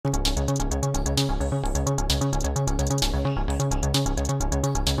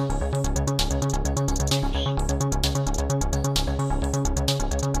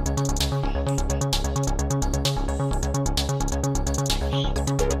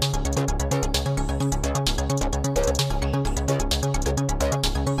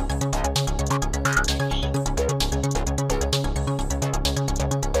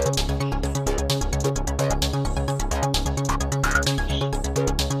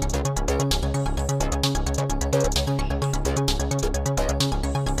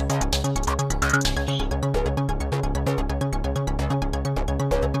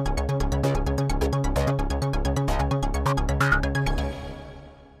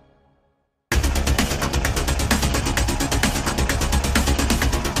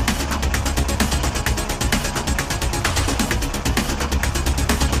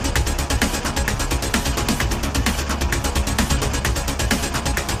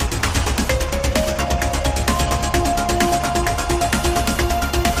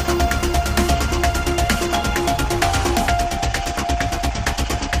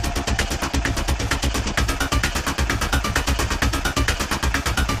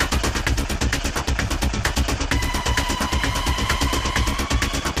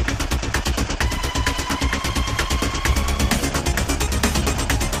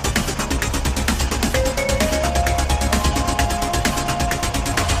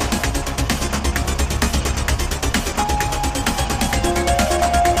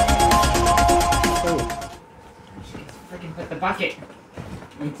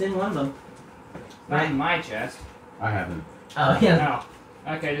It's in one of them. Not in my chest. I haven't. Oh, yeah.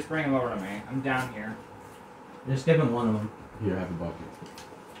 No. Okay, just bring him over to me. I'm down here. Just give him one of them. Here, have a bucket.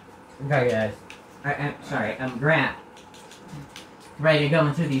 Okay, guys. Sorry, Grant. Ready to go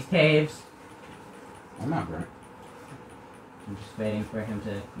into these caves? I'm not Grant. I'm just waiting for him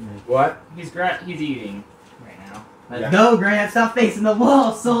to move. What? He's eating right now. Let's go, Grant. Stop facing the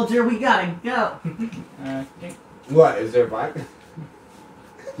wall, soldier. We gotta go. What? Is there a bike?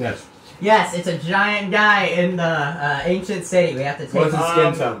 Yes. Yes, it's a giant guy in the ancient city. We have to take What's his skin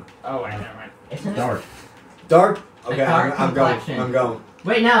Um, tone? Oh, wait, never mind. Isn't it? Dark. Dark? Okay, dark I'm going. complexion. I'm going.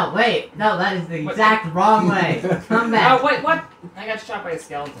 Wait, no, that is the exact wrong way. Come back. Oh, wait, what? I got shot by a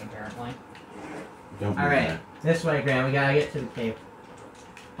skeleton, apparently. Don't do Alright, that. this way, Grant. We gotta get to the cave.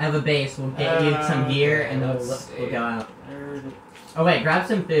 I have a base. We'll get you some gear, and then we'll go out. Oh, wait, grab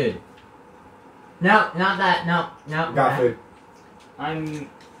some food. No, not that. No. Got food.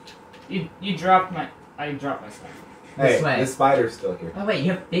 You dropped my... I dropped my stuff. Hey, This way. the spider's still here. Oh, wait,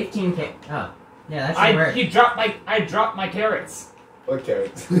 you have 15 Oh. Yeah, that should work. I dropped my carrots. What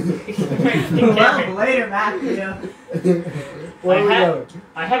carrots? Well, later, Matthew. Where are we going?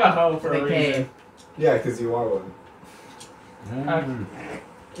 I have a hoe for The a cave. reason. Yeah, because you are one.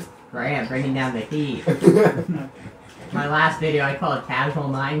 Grant, bringing down the heat. My last video I called Casual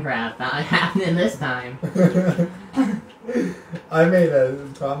Minecraft. Not happening this time. I made a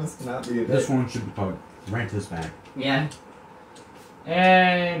promise to not be a This dick. one should be called Rant is Back. Yeah.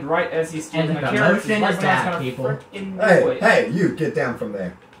 And right as he steals And my the carrots, promotion right is when I was back, gonna people. frickin' do Hey, it. hey, you get down from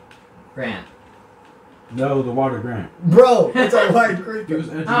there. Grant. No, the water Grant. Bro, it's a white He creeper. was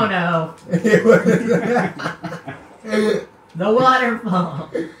edgy. Oh no. It was- The waterfall.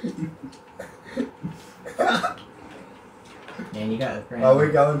 Man, you got Grant. Are we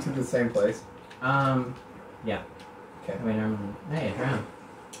going to the same place? Yeah. Okay. Wait, hey, it's round.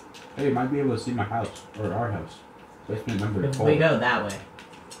 Hey, you might be able to see my house. Or our house. Basement number If 4. we go that way.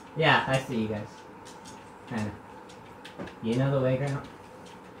 Yeah, I see you guys. Kinda. You know the way, Grant?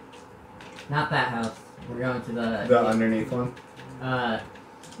 Not that house. We're going to The underneath one?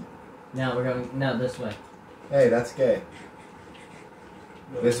 No, we're going, no, this way. Hey, that's gay.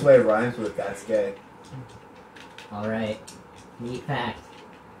 This way rhymes with that's gay. Alright. Neat fact.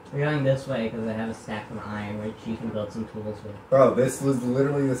 We're going this way because I have a stack of iron which you can build some tools with. Bro, this was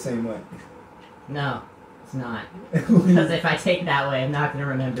literally the same way. No, it's not. Because if I take that way, I'm not going to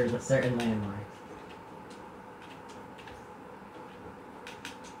remember the certain landmark.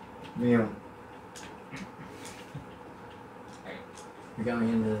 Meow. We're going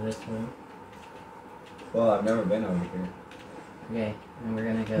into this way. Well, I've never been over here. Okay, and we're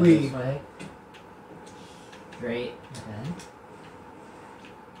going to go Wee. this way. Straight ahead.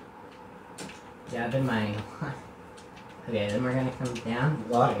 Yeah, I've been mining a lot. Okay, then we're going to come down.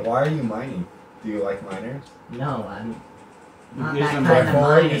 Why are you mining? Do you like miners? No, I'm not Yes, that I'm kind of Careful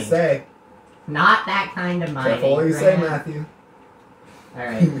what you mining. say. Not that kind of mining. Careful what you say, Grant. Matthew.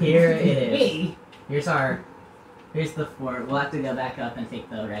 Alright, here it is. Here's the fort. We'll have to go back up and take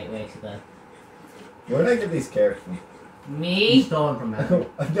the right way to the... Where did I get these carrots from? You Me? stole them from Matthew.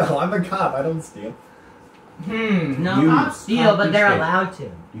 No, I'm a cop. I don't steal. No, You cops steal, but they're confiscate. allowed to.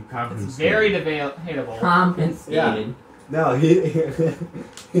 You It's confidence. very debatable. Confiscated. No, he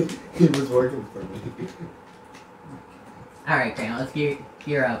was working for me. Alright, Grant, let's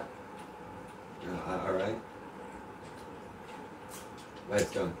gear up. All right. Let's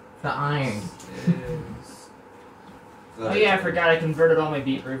go. The iron. Oh yeah, I forgot I converted all my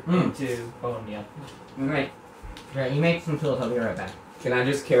beetroot Mm. into bone meal. Right. Right, you make some tools, I'll be right back. Can I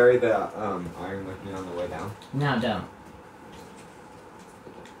just carry the iron with me on the way down? No, don't.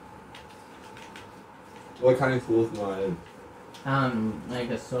 What kind of tools do I need? Like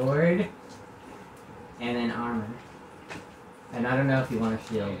a sword, and then armor. And I don't know if you want a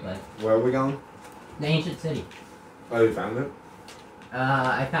shield, but... Where are we going? The ancient city. Oh, you found it?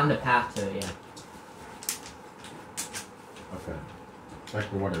 I found a path to it, yeah. Okay. Back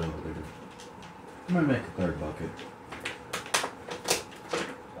to water elevator. I'm gonna make a third bucket.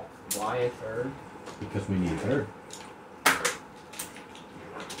 Why a third? Because we need a third.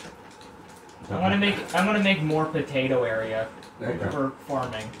 I'm gonna make more potato area There you go. for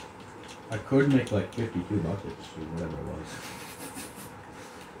farming. I could make like 52 buckets or whatever it was.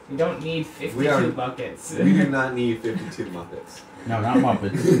 You don't need 52 We are- buckets. We do not need 52 Muppets. No, not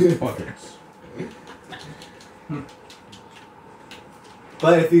Muppets. Buckets.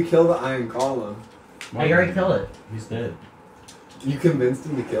 But if you kill the Iron Golem, I already killed it. He's dead. you convinced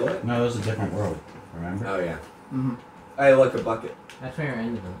him to kill it? No, that was a different world. Remember? Oh, yeah. Mm-hmm. Hey, look, a bucket. That's where we're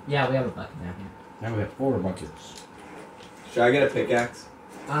into them. Yeah, we have a bucket down here. Now we have 4 buckets. Should I get a pickaxe?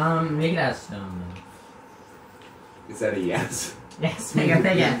 Make it out of stone. Is that a yes? Yes, make it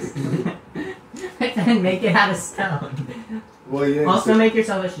a yes. I said make it out of stone. Well, you didn't Also, say- make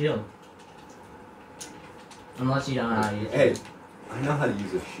yourself a shield. Unless you don't know how to use it. Hey, I know how to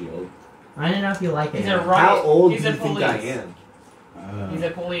use a shield. I don't know if you like it. He's a or not. Right, How old he's do a you think I police. am? He's a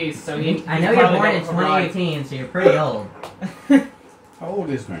police, so he. I know you're born in 2018, so you're pretty old. How old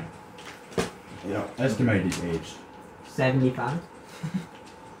is man? Yeah, estimated age. 75?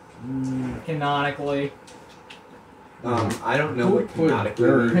 Canonically. I don't know Who what put canonically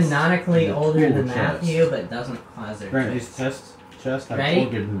birds- means. Canonically The older than cool chest. Matthew, but doesn't cause their Grant, chest. his chest have Ready?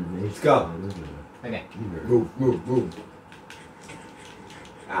 organ Let's go. Okay. Move, move, move.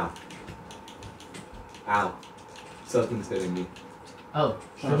 Ow. Ow. Something's hitting me. Oh,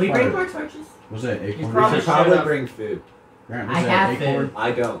 Shot should we bring fired. more torches? Was that acorn? You We probably should probably should've. bring food. Grant, I was that have acorn? food.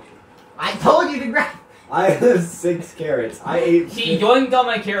 I don't. I told you to grab. I have 6 carrots. I ate. He yoinked all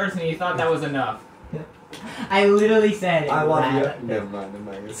my carrots and he thought that was enough. I literally said. I want grab to. it. Never mind.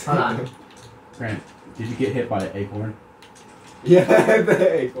 Never mind. Hold on. Grant, did you get hit by an acorn? Yeah,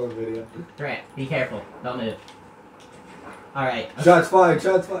 the acorn video. Grant, be careful. Don't move. Alright. Shots fired.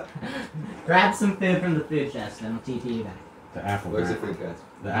 Shots fired. Grab some food from the food chest and I'll TP you back. The apple. Where's the Grant. food, guys?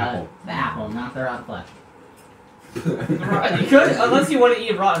 The apple. The apple, not the rotten flesh. You could, unless you want to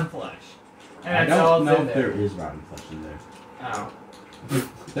eat rotten flesh. And I that's all don't it's know in if there. there is rotten flesh in there. Oh.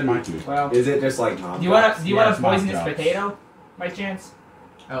 There might be. Well, Is it just like mom? do you want to Yeah, a it's mock poisonous jobs. potato, by chance?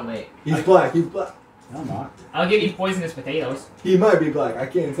 Oh, wait. He's black. He's black. No, I'm not. I'll give you poisonous potatoes. He might be black. I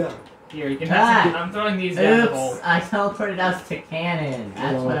can't tell. Here, you can have some. Ah. I'm throwing these down the hole. Oops, I teleported us to cannon.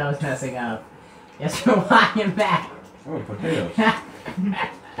 That's what I was messing up. Yes, we're walking back. Oh, potatoes.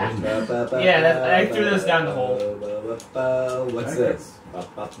 Poisonous. I threw those down the hole. What's Okay. this?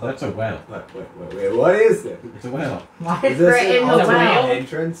 That's a well. Wait, what is it? It's a well. Why Is is this Grant in the also an well? whale?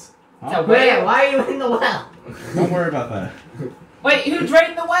 entrance? It's a Huh? Grant, whale. why are you in the well? Don't worry about that. Wait, who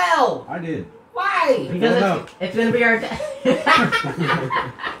drained the well? I did. Why? Because Fill it's gonna be our.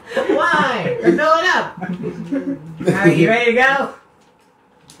 Why? We're filling up. Alright, you ready to go?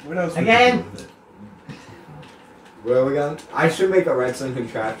 What else? would Again? you do with it? Where are we going? I should make a redstone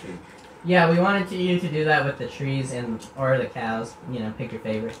contraption. Yeah, we wanted you to do that with the trees or the cows. You know, pick your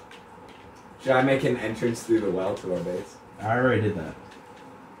favorite. Should I make an entrance through the well to our base? I already did that.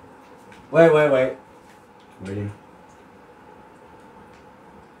 Wait. Waiting.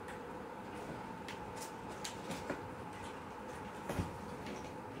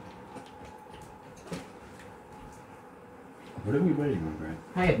 What are we waiting on, Grant?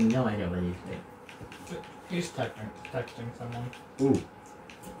 I have no idea what you do. He's texting someone. Ooh.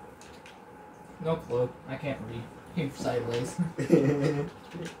 No clue. I can't read. He's sideways.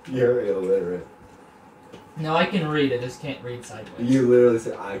 You're illiterate. No, I can read. I just can't read sideways. You literally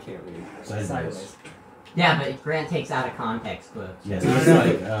said I can't read. Sideways. Yeah, but Grant takes out of context quotes. Yes, I it's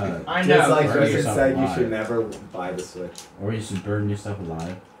know. like, I Just know. like Burn Justin yourself said, you alive. should never buy the Switch. or you should burn yourself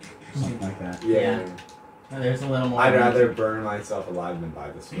alive. Something like that. Yeah. There's a little more. I'd rather burn myself alive than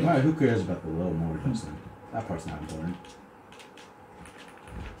buy the Switch. Well, who cares about the little more, Justin? That part's not important.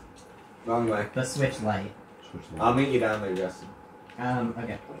 Wrong way. the Switch Lite. Switch the- I'll meet you down there, Justin.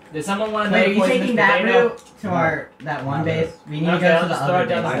 Okay. Did someone want to Wait, are make a you poisonous taking that potato? route to that one No. base? We need to Okay, go I'll to the just throw other it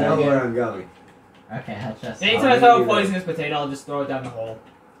down base. the I hole. know where I'm going. Okay, that's just. Anytime I I'll throw a meet you there. poisonous potato, I'll just throw it down the hole.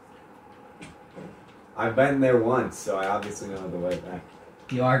 I've been there once, so I obviously know the way back.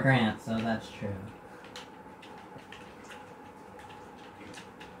 You are Grant, so that's true.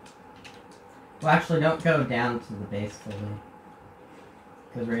 Well, actually, don't go down to the base fully.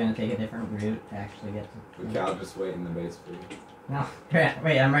 Because we're gonna take a different route to actually get to. Okay, I'll just wait in the base for you. No, Grant,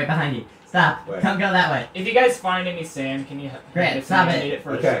 wait, I'm right behind you. Stop! Wait. Don't go that way. If you guys find any sand, can you Grant, hand stop to me? it. I need it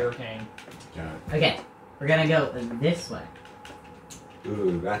for Okay. a sugar cane. Got it. Okay, we're gonna go this way.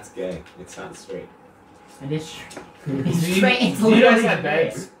 Ooh, that's gay. It's not straight. It is Do it's you, straight. It's do you guys literally have straight.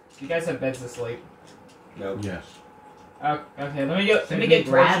 beds? Do you guys have beds to sleep? Nope. Yes. Okay, let me go. Should Let me we get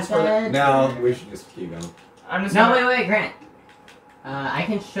grab torches for the. beds, No, or- we should just keep going. I'm just. No, gonna- wait, Grant. I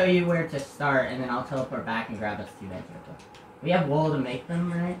can show you where to start, and then I'll teleport back and grab us 2 beds real quick. We have wool to make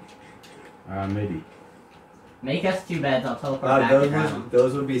them, right? Maybe. Make us 2 beds. I'll teleport back to grab them.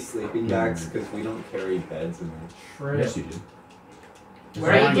 Those would be sleeping bags because we don't carry beds in there. True. Yes, you do.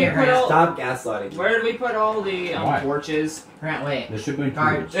 Where did you put all? Stop gaslighting. Where did we put all the Why? torches? Grant, wait. There should be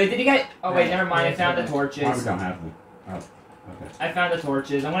Guard. tools. Wait, did you guys? Oh wait, Right. never mind. I found the Why we torches. don't have them? Oh, okay. I found the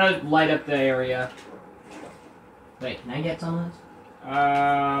torches. I'm gonna light up the area. Wait, can I get some of this?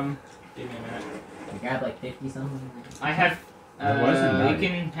 Give me a minute. I grab like 50 something. I have. That wasn't You nine.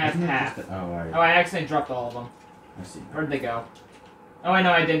 can have Isn't it half. just a- oh, alright. Oh, I accidentally dropped all of them. I see. Where'd they go? Oh, I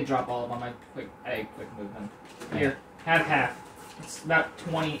know I didn't drop all of them. I quick movement. Here, half. It's about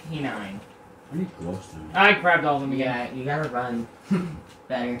 29. I need glowstone. I grabbed all of them again. Yeah, you gotta run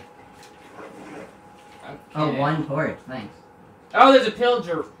better. Okay. Oh, one torch. Thanks. Oh, there's a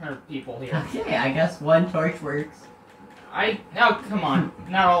pillager people here. Okay, I guess one torch works. Oh, come on.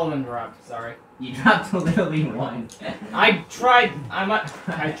 Not all of them dropped. Sorry. You dropped literally one. I tried.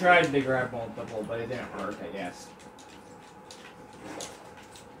 I tried to grab multiple, but it didn't work. I guess.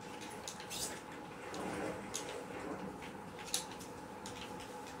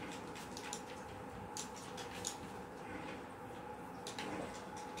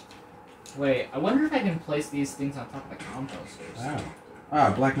 Wait, I wonder if I can place these things on top of the composters. Wow.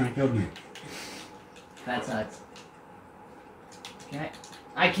 Ah, Black Knight killed me. That sucks.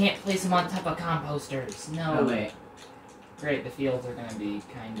 I can't place them on top of composters. No. Oh wait. Great, the fields are gonna be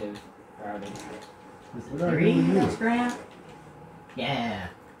kind of crowded. Was it What did I 3 do to you? this grant? Yeah.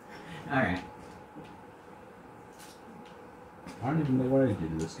 Alright. I don't even know what I did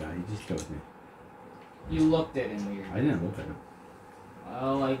to this guy. He just killed me. You looked at him weird. I didn't look at him.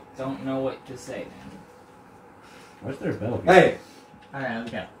 Well, I don't know what to say then. Why's there a bell here? Hey, Alright,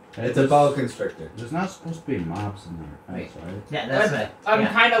 let's go. it's a boa constrictor. There's not supposed to be mobs in there, right? Yeah, that's it. I'm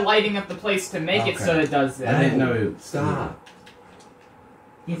Yeah. kind of lighting up the place to make it so Okay. it does that. I didn't know it. Stop. Get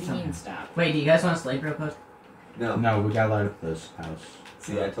What do you something. mean stop? Wait, do you guys want to sleep real quick? No. No, we gotta light up this house.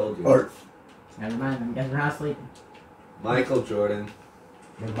 See, I told you. Or Never mind, you guys are not sleeping. Michael Jordan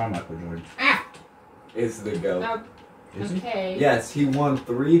what about Michael Jordan? is the GOAT. No, Is he? okay. Yes, he won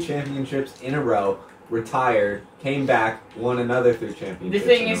 3 championships in a row, retired, came back, won another 3 The championships.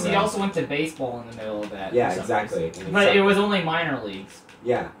 thing in is, a he row. also went to baseball in the middle of that. Yeah, for some exactly. reason. And he But sucked. it was only minor leagues.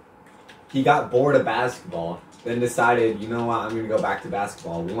 Yeah. He got bored of basketball, then decided, you know what, I'm going to go back to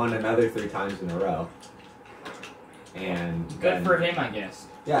basketball. Won another 3 times in a row. And Good then- for him, I guess.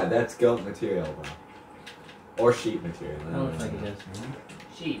 Yeah, that's GOAT material, bro. Or sheet material. I That don't looks know. like it is.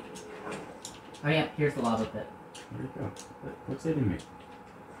 Sheep. Oh yeah, here's the lava pit. Where'd it go? What's hitting me?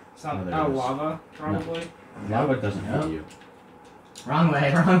 Some Oh, there it is. lava, probably. Lava doesn't Nope. hit you. Wrong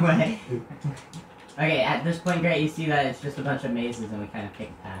way, wrong way. Okay, at this point, Grant, you see that it's just a bunch of mazes and we kind of pick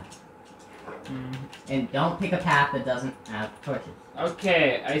a path. And don't pick a path that doesn't have torches.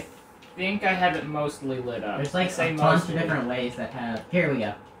 Okay, I think I have it mostly lit up. There's like Say a bunch mostly. of different ways that have... Here we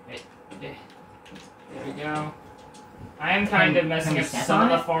go. There we go. I am kind of messing can we up step some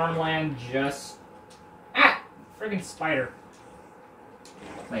on of the it? farmland just... Ah! Friggin' spider.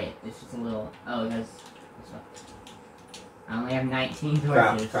 Wait, it's just a little... Oh, there's... this one. I only have 19 Crouch,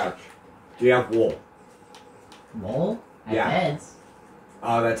 torches. crouch. Do you have wool? Wool? I have Yeah. beds.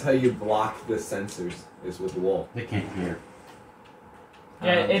 Oh, that's how you block the sensors, is with wool. They can't hear.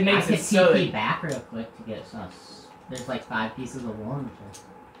 Yeah, it makes I it could so TP that- back real quick to get some... There's like 5 pieces of wool in the chest.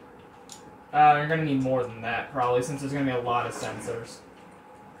 You're gonna need more than that, probably, since there's gonna be a lot of sensors.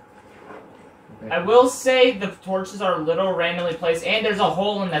 I will say the torches are a little randomly placed, and there's a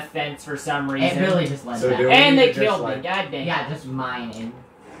hole in the fence for some It reason. really just led So back. do we- And they Just killed like- me, god dang. Yeah, just mine in.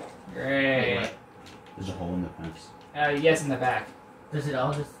 Great. There's a hole in the fence. Yes, in the back. Does it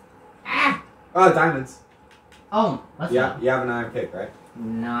all just... Ah! Oh, diamonds. Oh, let's Yeah, go. you have an iron pick, right?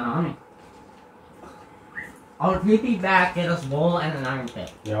 Not on me. I'll TP back, get us wool and an iron pick.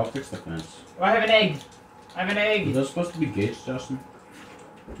 Yeah, I'll fix the fence. Oh, I have an egg. I have an Are egg. those supposed to be gates, Justin?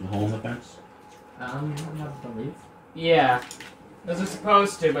 The hole in the fence? I believe. Yeah. Those are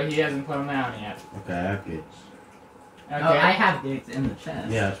supposed to, but he hasn't put them down yet. Okay, I have gates. Okay. Oh, I have dudes in the chest.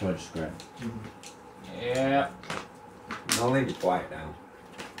 Yeah, that's what I just grabbed. Yeah. I'll need to quiet down.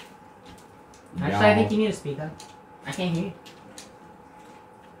 Actually, I think you need to speak up. I can't hear you.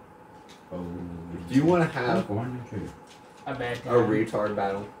 Oh. Do you want to have Go on, you A bad a time. retard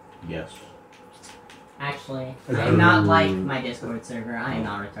battle? Yes. Actually, Is I that am not rude? like my Discord server. I am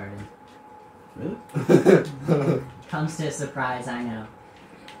not retarded. Really? Comes to a surprise, I know.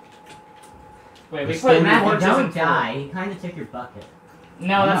 Wait, we Hey, put Matthew, torches don't in die. He kind of took your bucket.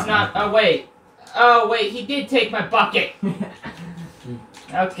 No, I'm that's not not. Oh wait. Oh wait, he did take my bucket.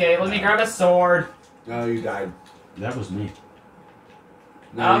 Okay, let me grab a sword. No, you died. That was me.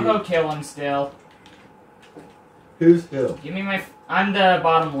 No, I'll you- go kill him still. Who's who? Give me my. I'm the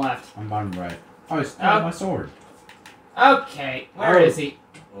bottom left. I'm bottom right. Oh, I still Oh. have my sword. Okay, where Oh. is he?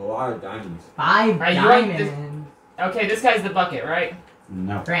 A lot of diamonds. 5 Right, you want this- diamonds. Okay, this guy's the bucket, right?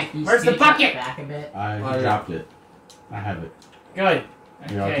 No. Grant, can you Where's the speak bucket? back a bit? I Oh, yeah. dropped it. I have it. Good.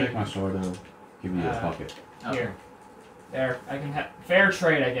 Here, I'll Okay, take my sword. I'll give you a bucket. Okay. Here. There. I can have fair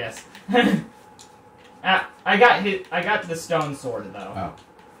trade, I guess. I got hit. I got the stone sword though.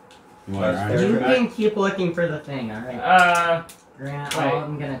 You want That's iron? fair. You can keep looking for the thing, alright? Grant, Wait.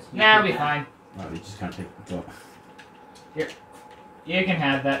 I'm gonna. Nah, it'll be fine. Oh, you just can't take the book. You can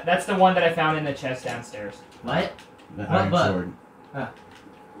have that. That's the one that I found in the chest downstairs. What? The What iron book? sword.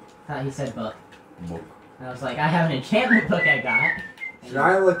 Thought he said book. Book. And I was like, I have an enchantment book I got. Should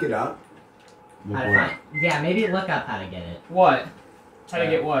I look it up? Look How to where- find? Yeah, maybe look up how to get it. What? How to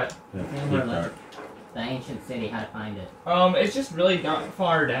get what? the Yeah, key we're card. The ancient city, how to find it. It's just really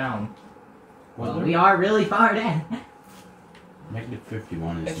far down. Well, Well, we are really far down. Negative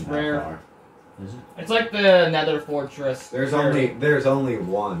 51 It's isn't rare. that far. Is it? It's like the Nether Fortress. There's only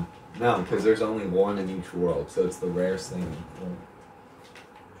one. No, because there's only one in each world, so it's the rarest thing in the world.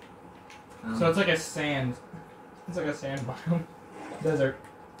 So it's like a sand. It's like a sand biome. Desert.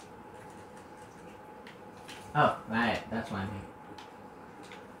 Oh, right, that's why I'm here.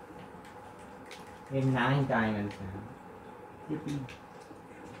 We have 9 diamonds now. Yippee.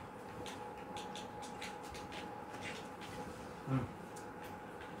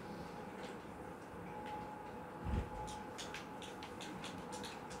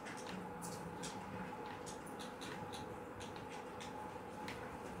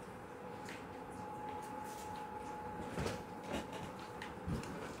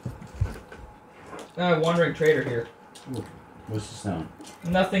 Wandering trader here. What's the sound?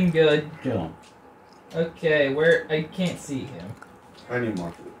 Nothing good. Kill him. Okay, where I can't see him. I need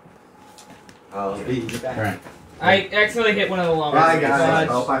more food. I'll be back. Grant, I accidentally hit one of the llamas. Bye guys. Dodge.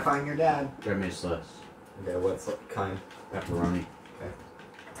 Hope I find your dad. grab me a slice. Okay, what's kind? Pepperoni.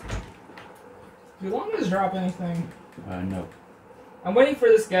 Do llamas drop anything? No. I'm waiting for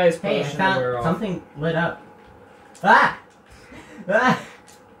this guy's Hey, I potion to wear found off. something lit up. Ah! Ah!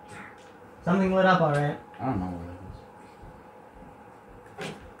 Something lit up alright. I don't know what it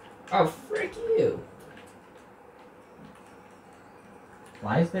is. Oh, frick you.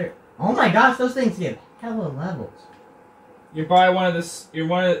 Why is there... Oh my gosh, those things give hella levels. You're by one of the you're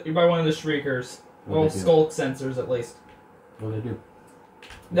by one of the shriekers. Well, What'd they do? skull sensors at least. What'd they do?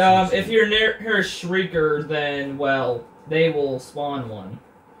 If you're near a shrieker, then well, they will spawn one.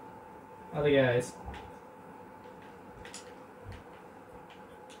 Other guys.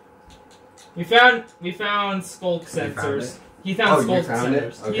 We found skulk found sensors. it? He found Oh, you skulk found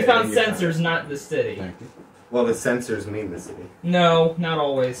it? sensors. He Okay, found you found sensors, it. not the city. Thank you. Well, the sensors mean the city. No, not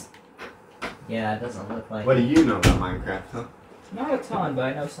always. Yeah, it doesn't look like What do you know about Minecraft, huh? Not a ton, but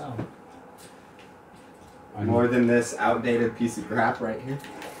I know some. I More know. than this outdated piece of crap right here?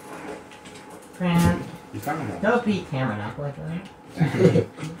 Grant, You found one. don't beat Cameron up like that.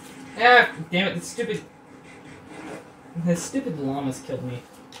 Ah, damn it! The stupid llamas killed me.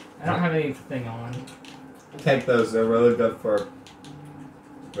 I don't have anything on. Take those, they're really good for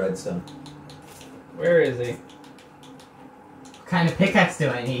redstone. Where is he? What kind of pickaxe do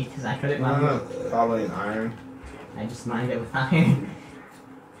I need? Because I couldn't mine it. Probably an iron. I just mined it with iron.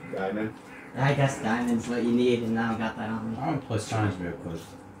 Diamond. I guess diamond's what you need, and now I got that on me. I want to play science real quick.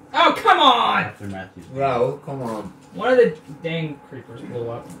 Oh, come on! After Matthew's. Bro, come on. One of the dang creepers blew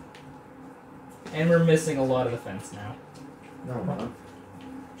up. And we're missing a lot of the fence now. No, man.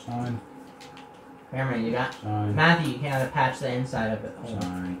 Sign. Cameron, you got... Sign. Matthew, you gotta patch the inside of it.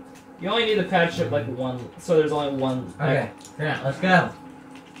 Sign. You only need to patch it like one, so there's only one. Okay, Grant, let's go.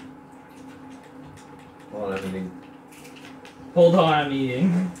 Hold on, I mean, Hold on, I'm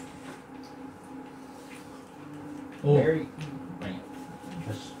eating. Oh. Very.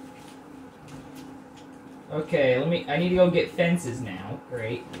 Yes. Okay, I need to go get fences now.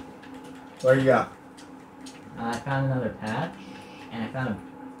 Great. where you go? I found another patch, and I found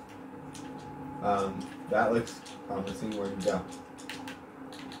a... That looks promising. Where you go?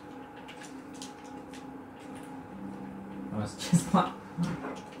 Almost just... Oh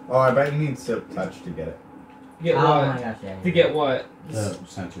Oh, I bet you need silk touch to get it. Get my what? gosh, yeah. To get what? The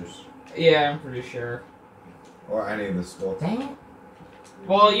sensors. Yeah, I'm pretty sure. Or any of the skulls. Dang it.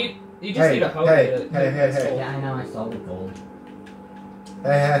 Well, you just Hey, need a hoe hey, to hey, hey, hey. install. Yeah, I know, I sold the gold.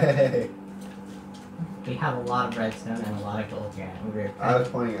 Hey. We have a lot of redstone and a lot of gold here. and we're... I was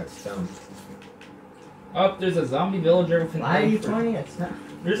pointing at stone. Oh, there's a zombie villager with an Why are egg. you for- pointing at stuff?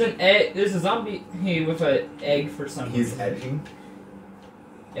 There's an egg. There's a zombie hey, with an egg for some He's reason. edging.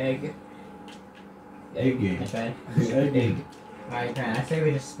 Egg. Egg. Okay. Egg. Alright, Grant, I say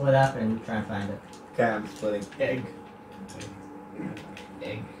we just split up and try and find it. Okay, I'm splitting. Egg.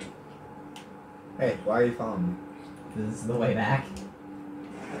 Egg. Hey, why are you following me? This is the way back.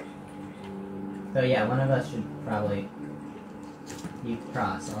 So yeah, one of us should probably... You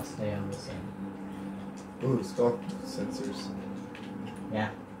cross, I'll stay on this end. Ooh, skull sensors.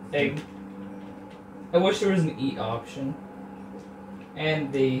 Egg. I wish there was an eat option.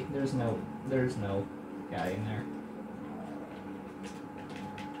 And there's no guy in there.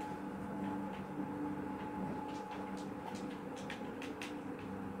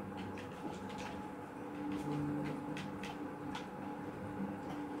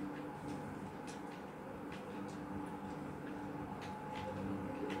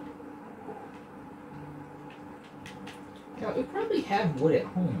 Yeah, we probably have wood at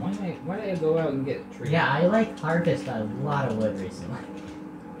home. Why did I go out and get trees? Yeah, I like harvest a lot of wood recently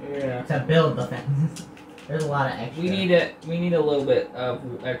Yeah. to build the fence. There's a lot of extra. We need a little bit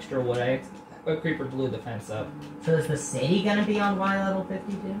of extra wood. A creeper blew the fence up. So is the city gonna be on Y level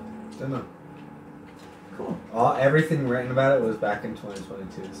 52? Don't know. Cool. Everything written about it was back in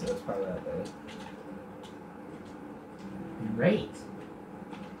 2022, so it's probably outdated. Great.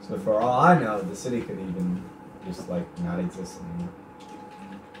 So for all I know, the city could even just like not exist anymore.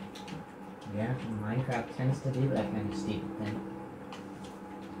 Yeah, Minecraft tends to do that kind of stupid thing.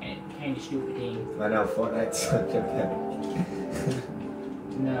 And kind of stupid thing. I know Fortnite's such a bad.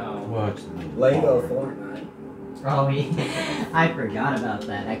 No. What's Lego Fortnite. Oh, I forgot about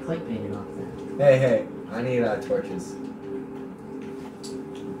that. I clickbaited off that. Hey, I need torches.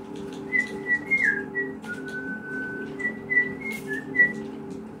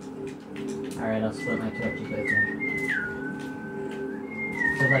 Alright, I'll split my torches with you.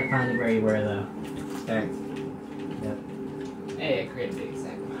 Good luck finding where you were, though. Thanks. Hey, I created the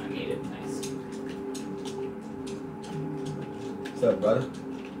exact amount I needed. Nice. What's up, brother?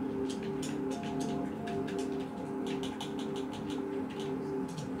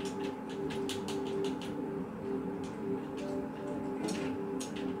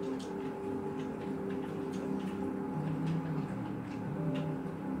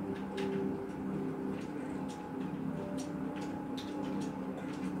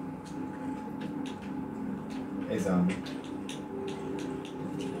 Hey, zombie.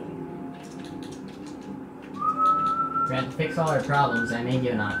 Grant, to fix all our problems, I made you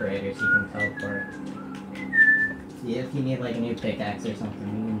an operator so you can teleport. See, if you need like a new pickaxe or something,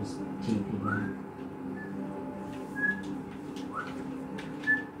 you can just TP that.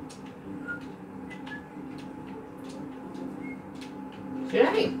 Should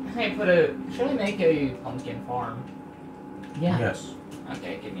I make a pumpkin farm? Yeah. Yes.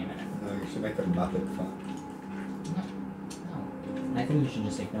 Okay, give me a minute. No, you should make a Muppet fun. I think you should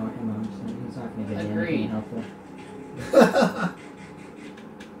just ignore him, honestly. He's not gonna give you Agreed. anything helpful.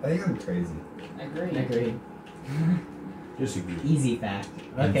 I think I'm crazy. Agreed. Agreed. Disagree. Easy fact.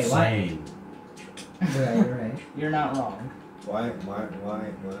 Okay, Insane. You're right. You're not wrong. Why am I?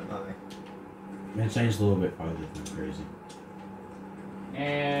 Insane's a little bit farther than crazy.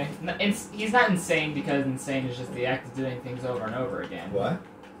 He's not insane because insane is just the act of doing things over and over again. What?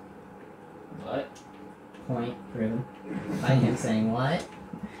 What? Point proven. By him saying what?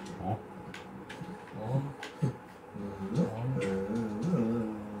 Oh.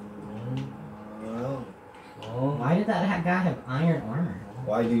 Why did that guy have iron armor?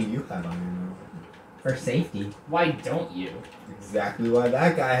 Why do you have iron For safety. Why don't you? armor? Exactly why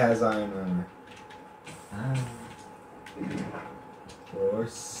that guy has iron armor. Ah. For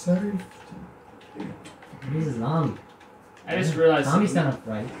safety. He's a zombie. I just realized Zombies something.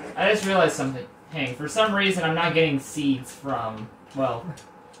 don't have right. I just realized something. Hang, for some reason I'm not getting seeds from, well,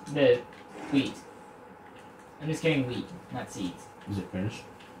 the wheat. I'm just getting wheat, not seeds. Is it finished?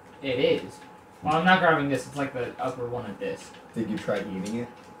 It is. Well, I'm not grabbing this. It's like the upper one of this. Did you try eating it?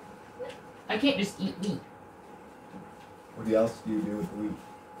 I can't just eat wheat. What else do you do with wheat?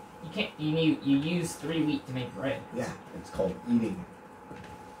 You can't. You use 3 wheat to make bread. Yeah, it's called eating.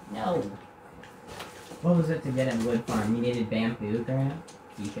 No. What was it to get him wood farm? You needed bamboo, Grant?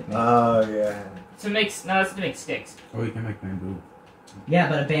 You could make. Oh yeah. That's to make sticks. Oh, you can make bamboo. Yeah,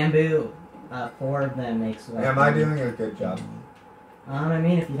 but a bamboo, 4 of them makes what? Am I doing a good job? I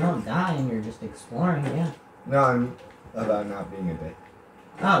mean, if you don't die and you're just exploring, yeah. No, I'm about not being a dick.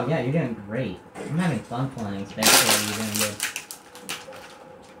 Oh, yeah, you're doing great. I'm having fun playing, so therefore you're doing good.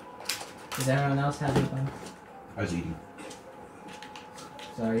 Is everyone else having fun? I was eating.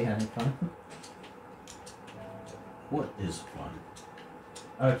 So are you having fun? What is fun?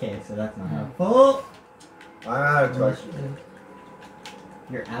 Okay, so that's not helpful. I'm out of torches.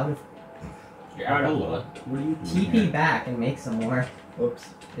 You're out of... You're out of Hello. wood. What are you doing TP here? back and make some more Whoops.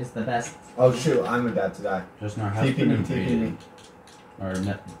 is the best. Oh shoot, I'm about to die. Just in our house TP been me, TP invaded. me. Or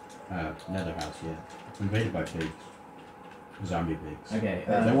nether house, yeah. Invaded by pigs. Zombie pigs. Okay,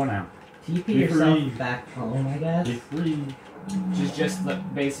 They want out. TP Be yourself free. back home, I guess. Be free. Just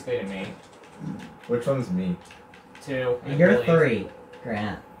basically to me. Which one's me? 2. I You're believe. 3,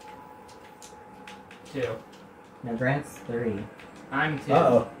 Grant. 2. No, Grant's 3. I'm 2.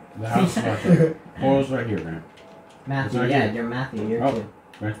 Uh The house is right there. Portal's right here, Grant. Matthew, It's right yeah, here. you're Matthew, you're Oh. 2.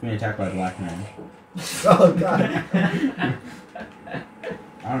 Grant's being attacked by a black man. oh god.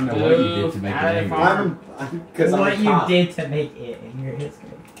 I don't know what you did to make Out it of angry. farm. Because What I'm a you cop. did to make it in your history.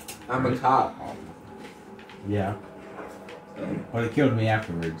 I'm a cop. Yeah. But it killed me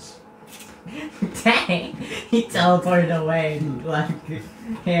afterwards. Dang! He teleported away and left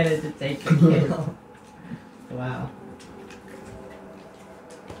Hannah to take the kill. Wow.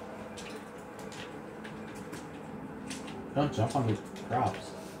 Don't jump on the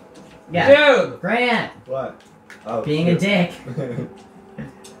crops. Yeah. Dude! Grant! What? Oh, Being a shoot. dick.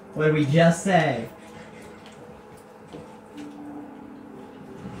 What did we just say?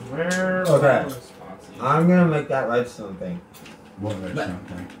 Where Okay. are those spots? I'm gonna make that redstone thing. What redstone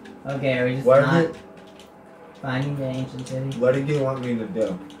thing? Okay, are we just What not did finding the ancient city? What did you want me to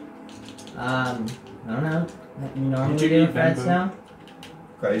do? I don't know. You normally Did you do eat with bamboo? redstone?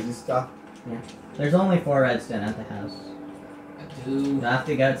 Crazy stuff. There's only 4 redstone at the house. Dude. You'll have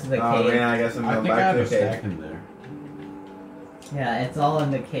to go to the Oh cave. man, I guess I'm I going think I back have to a the cave. stack in there. Yeah, it's all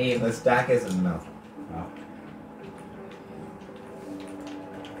in the cave. The stack isn't enough. Oh.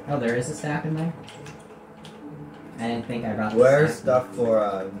 Oh, there is a stack in there? I didn't think I brought the Where's stack. stuff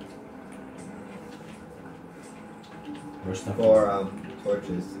for Where's stuff?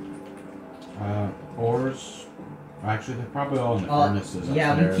 torches? Ores. Actually, they're probably all in the Oh, furnaces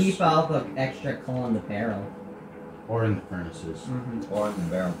yeah, upstairs. we keep all the extra coal in the barrel. Or in the furnaces. Mm-hmm. Or in the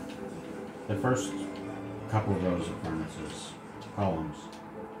barrel. The first couple of rows of furnaces. Columns.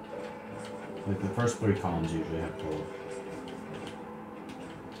 Like the first 3 columns usually have coal.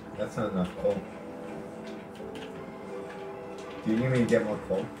 That's not enough coal. Do you need me to get more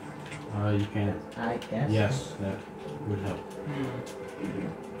coal? You can. I guess. Yes, that would help.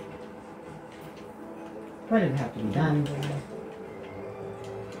 But it'd have to be done.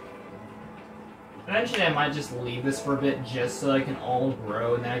 Eventually, I might just leave this for a bit just so I can all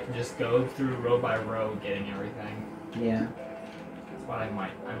grow, and then I can just go through row by row getting everything. Yeah. But I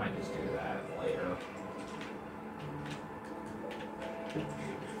might just do that later.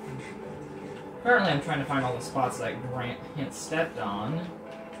 Currently, I'm trying to find all the spots that Grant had stepped on.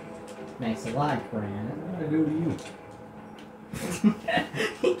 Thanks a lot, Grant. What did I do to you?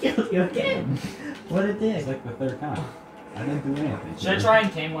 He killed you again. What a dick. It's like the 3rd time. I didn't do anything. Should I try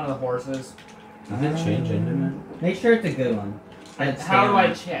and tame one of the horses? Does it change Enderman? Make sure it's a good one. That's How do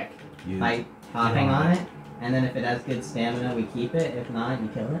I stamina. check? You. By hopping Get on on it. it, and then if it has good stamina, we keep it. If not, you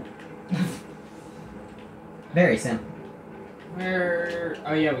kill it. Very simple. Where?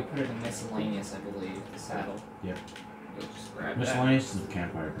 Oh yeah, we put it in miscellaneous, I believe. The saddle. Yep. We'll just grab that. Miscellaneous is the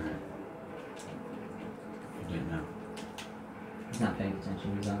campfire grant. You didn't know. He's not paying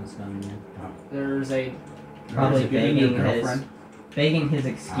attention. He's on his phone now. There's a. Probably Did you give me begging your his girlfriend? begging his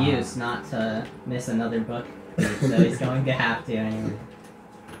excuse not to miss another book, so he's going to have to anyway.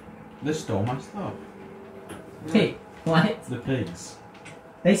 They stole my stuff. Wait, what? The pigs.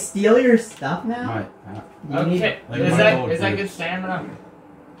 They steal your stuff now? My, You need- Okay, Like is my that old is that good boots. stamina?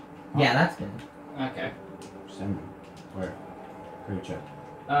 Yeah, that's good. Okay. Send me. Where? Great check.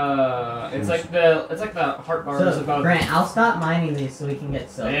 It's like the heart bars So, above. Grant, I'll stop mining these so we can get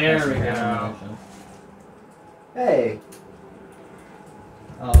silk. There That's we the go. recommendation. Hey!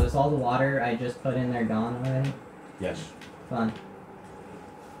 Oh, is all the water I just put in there gone already? Yes. Fun.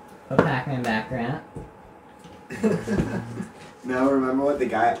 Put Pac-Man back, Grant. No, remember what the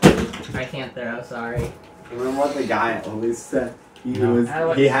guy I can't throw, sorry. remember what the guy always said?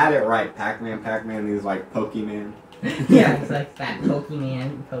 No. He had it right. Pac-Man, he was like Pokemon. Yeah, it's like that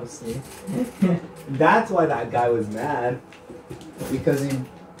Pokemon poster. That's why that guy was mad. Because he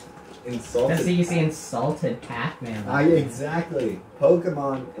insulted. Because he insulted Pac-Man. Exactly.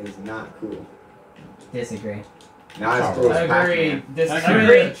 Pokemon is not cool. Disagree. Not as cool as Agree.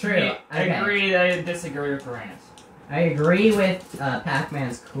 Pac-Man. True, true. Okay. Agree. I disagree with Grant. I agree with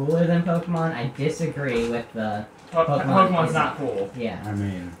Pac-Man's cooler than Pokemon. I disagree with the... Pokemon's is- not cool. Yeah. I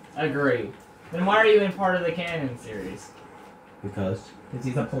mean, Agree. Then why are you in part of the canon series? because. Because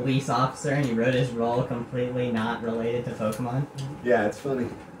he's a police officer and he wrote his role completely not related to Pokemon. Yeah, it's funny.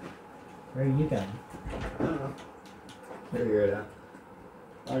 Where are you going? I don't know. Figure it out.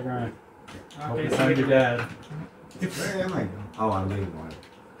 Bye, Grant. Hope Okay, you so find your dad. Where am I? Oh, I'm leaving one.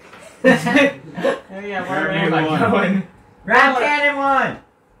 yeah, where am I going? Grab Cannon 1!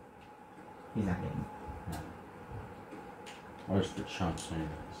 He's not getting Where's the chumps anyways?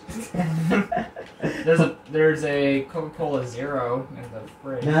 There's a Coca-Cola Zero in the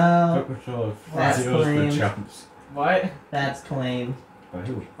fridge. No, Coca-Cola That's zeros for claimed. chumps. What? that's claimed. By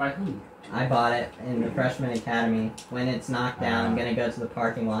who? By who? I bought it in the freshman academy. When it's knocked down, I'm gonna go to the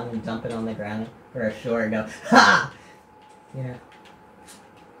parking lot and dump it on the ground for a short and go, HA! Yeah.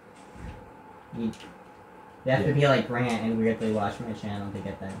 You have to be like Grant and weirdly watch my channel to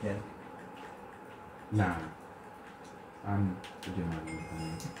get that joke. Nah. I'm doing my own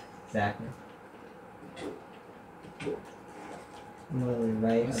thing. Exactly. I'm literally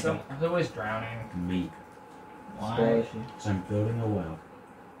right. Who's always drowning? Me. Why? Because I'm building a well.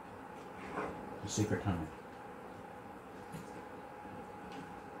 A secret tunnel.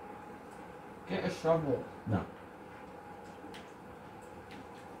 Get a shovel. No.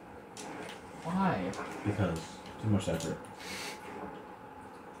 Why? Because too much effort.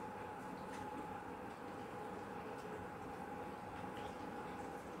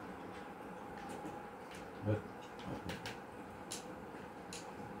 What?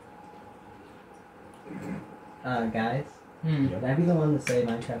 Guys, Hmm. Yep. would I be the one to say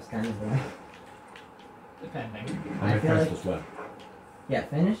Minecraft's kind of boring? Depending. I I make feel friends like- as well. Yeah,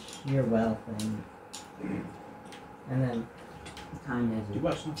 finish your well thing. And then... Time is Do you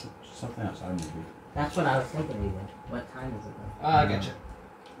watch something outside movie? That's what I was thinking we did. What time is it though? I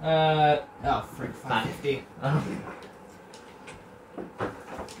gotcha. Oh, frick, 5:50. Oh.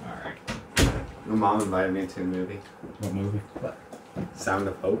 Alright. My mom invited me to a movie. What movie? Sound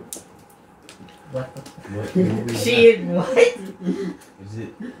of Hope. What the... What movie? She... What? Is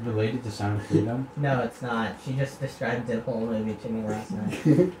it related to Sound of Freedom? No, it's not. She just described the whole movie to me last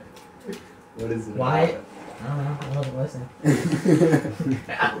night. What is it? Why? I don't know. I wasn't listening.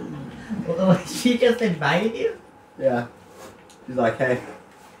 She just invited you? Yeah. She's like, hey,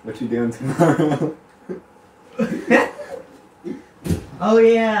 what you doing tomorrow? Oh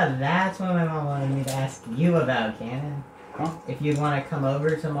yeah, that's what my mom wanted me to ask you about, Cannon. Huh? If you want to come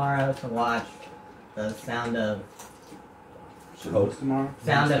over tomorrow to watch the Sound of... Hope tomorrow?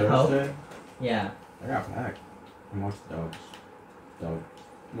 Sound of Hope? Thursday? Yeah. I got back. And watch the dogs. Dog.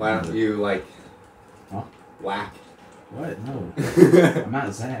 Why don't you, like, Huh? whack? What? No. I'm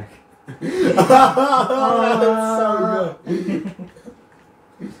not Zach. Oh, that's so good.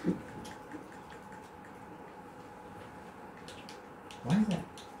 Why is that?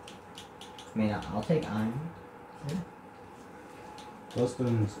 I mean, I'll take iron.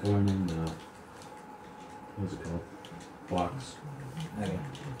 Dustin's going in the... What's it called? Blocks. Okay.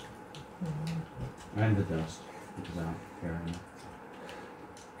 And the dust. Because I don't care anymore.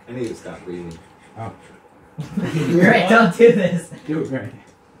 I need to stop breathing. Oh. Great, don't do this. Do it right.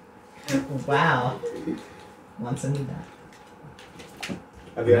 Wow. Want some of that?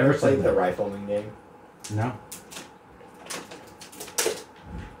 Have you Never ever played said the that. rifleman game? No.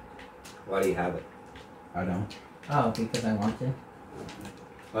 Why do you have it? I don't. Oh, because I want to.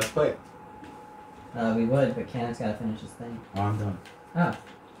 Let's play it. We would, but Cannon's gotta finish his thing. Oh, I'm done. Oh.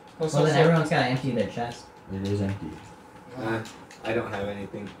 Well, then everyone's gotta empty their chest. It is empty. I don't have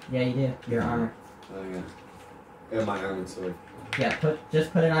anything. Yeah, you do. Your armor. Oh, yeah. And my iron sword. Yeah,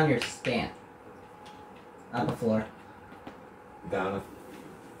 just put it on your stand. Up the floor. Down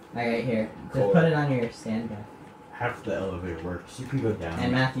Right here. Just Cool. put it on your stand guy. Half the elevator works. You can go down.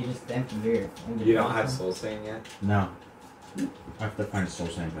 And Matthew, just empty your... You don't have soul sand yet? No. I have to find a soul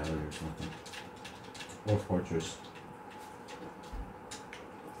sand valley or something. Or fortress.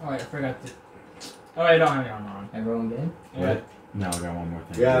 Oh, wait, I forgot to. Oh, I don't have any armor on. Everyone good? Yeah. What? No, I got one more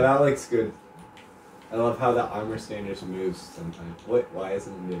thing. Yeah, that looks good. I love how the armor stand just moves sometimes. What? Why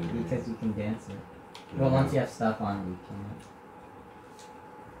isn't it doing it? Because you can dance it. Well, once you have stuff on, you can.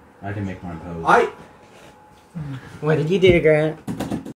 I can make mine pose. What did you do, Grant?